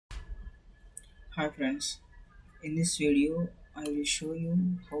Hi friends, in this video I will show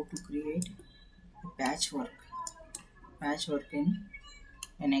you how to create a patchwork in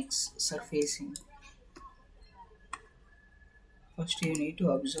NX surfacing. First you need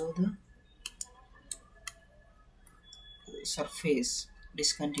to observe the surface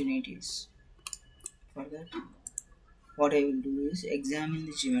discontinuities. For that what I will do is examine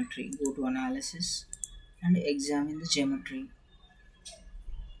the geometry, go to analysis and examine the geometry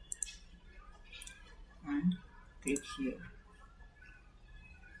and click here.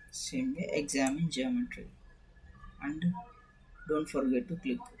 Same way examine geometry and don't forget to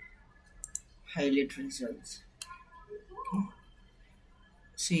click highlight results. Okay.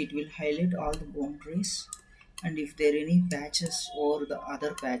 See, it will highlight all the boundaries, and if there are any patches over the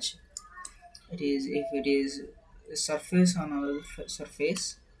other patch, it is if it is a surface on another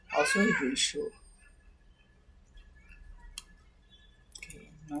surface, also it will show.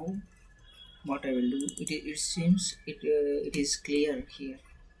 Okay, now what I will do, it seems it is clear here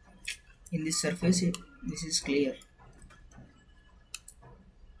in this surface. This is clear.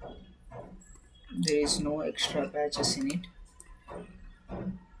 There is no extra patches in it.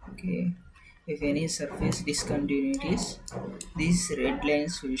 Okay, if any surface discontinuities, these red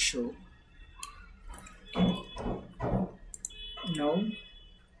lines will show. Now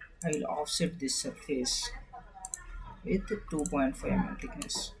I will offset this surface with 2.5 mm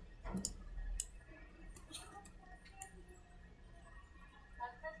thickness.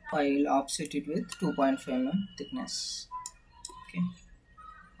 I will offset it with 2.5 mm thickness. Okay,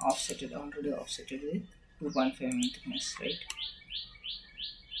 already offset it with 2.5 mm thickness, right?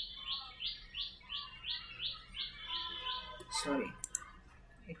 Sorry,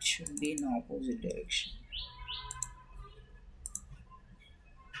 it should be in opposite direction.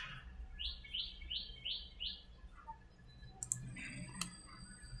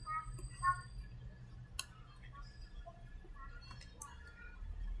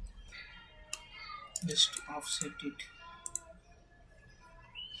 Just offset it.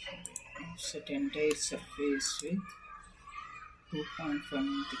 Offset entire surface with 2.5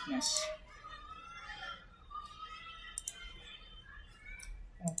 mm thickness.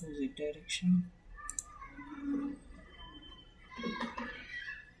 Opposite direction.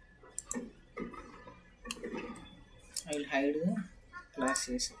 I will hide the class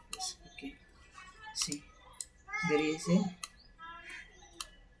A surface. Okay. See, there is a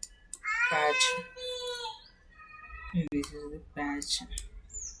patch. This is the patch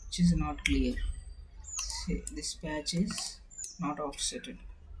which is not clear. See, this patch is not offsetted.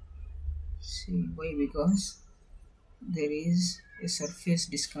 See why? Because there is a surface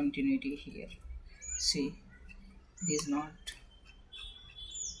discontinuity here. See, it is not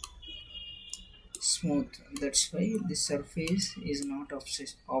smooth. That's why the surface is not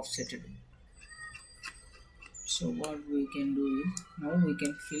offsetted. So what we can do is now we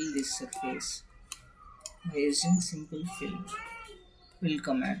can fill this surface by using simple fill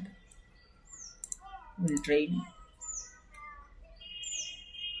command. We'll try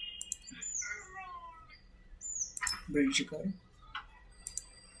bridge curve.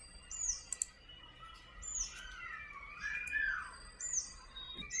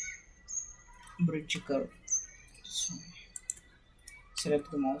 So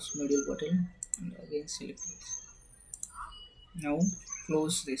select the mouse middle button and again select this. Now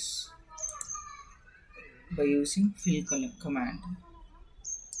close this by using command.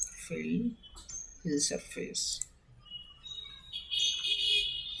 Fill surface.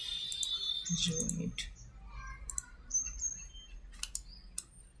 Zoom it.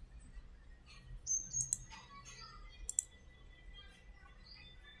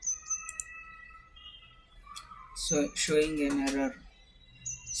 So showing an error.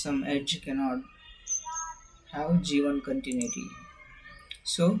 Some edge cannot have G1 continuity.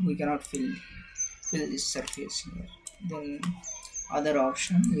 So we cannot fill this surface here. Then other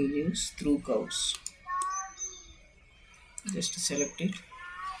option we use through curves. Just select it.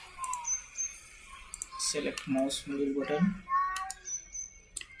 Select mouse middle button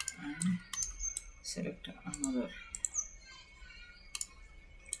and select another.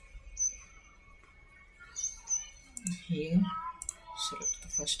 Here select the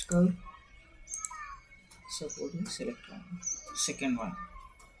first curve. Suppose select second one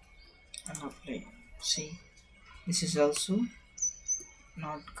and apply. See, this is also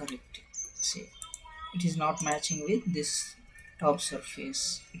not correct. See, it is not matching with this top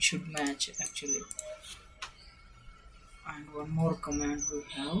surface. It should match actually. And one more command we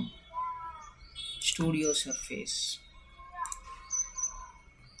have, studio surface.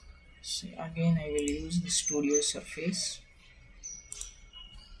 See, again I will use the studio surface.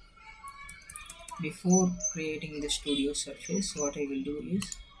 Before creating the studio surface, what I will do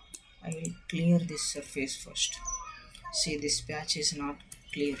is I will clear this surface first. See, this patch is not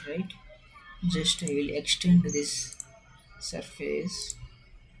clear, right? Just I will extend this surface.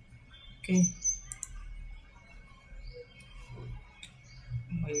 Okay,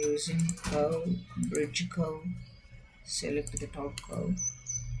 by using curve, bridge curve, select the top curve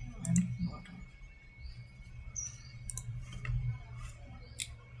and bottom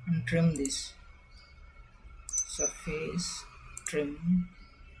and trim this surface, trim,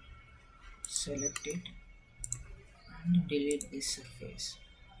 select it and delete this surface.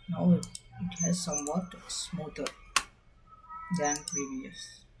 Now it has somewhat smoother than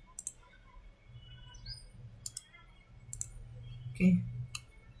previous. Okay,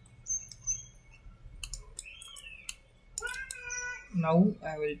 now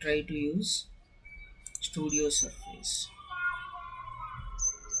I will try to use studio surface.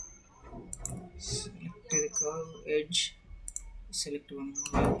 Select the curve edge, select one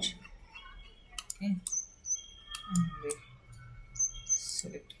more edge. Okay, and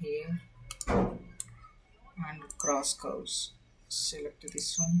select here and cross curves. Select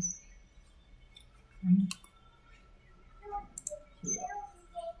this one and here.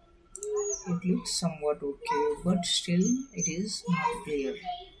 It looks somewhat okay, but still it is not clear.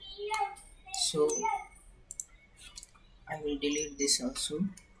 So I will delete this also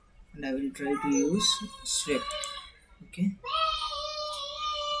and I will try to use swept. Okay,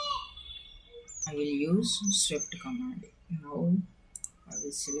 I will use swept command. Now I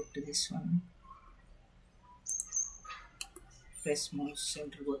will select this one, press mouse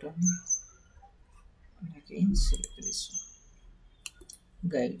center button and again select this one.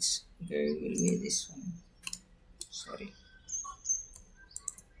 Guide will be this one. Sorry,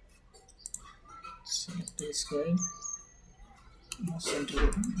 select this guide, mouse center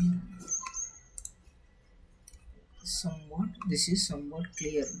button and somewhat this is somewhat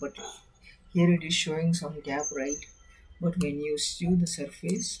clear, but here it is showing some gap, right? But when you sew the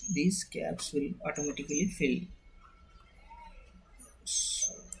surface, these gaps will automatically fill.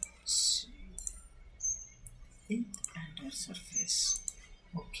 So in entire surface.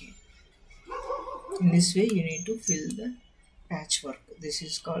 Okay, in this way you need to fill the patchwork. This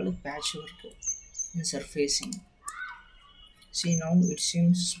is called patchwork in surfacing. See, now it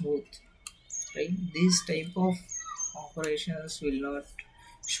seems smooth, right? These type of operations will not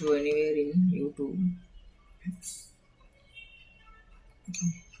show anywhere in YouTube.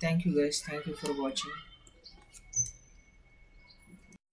 Okay. Thank you guys, thank you for watching.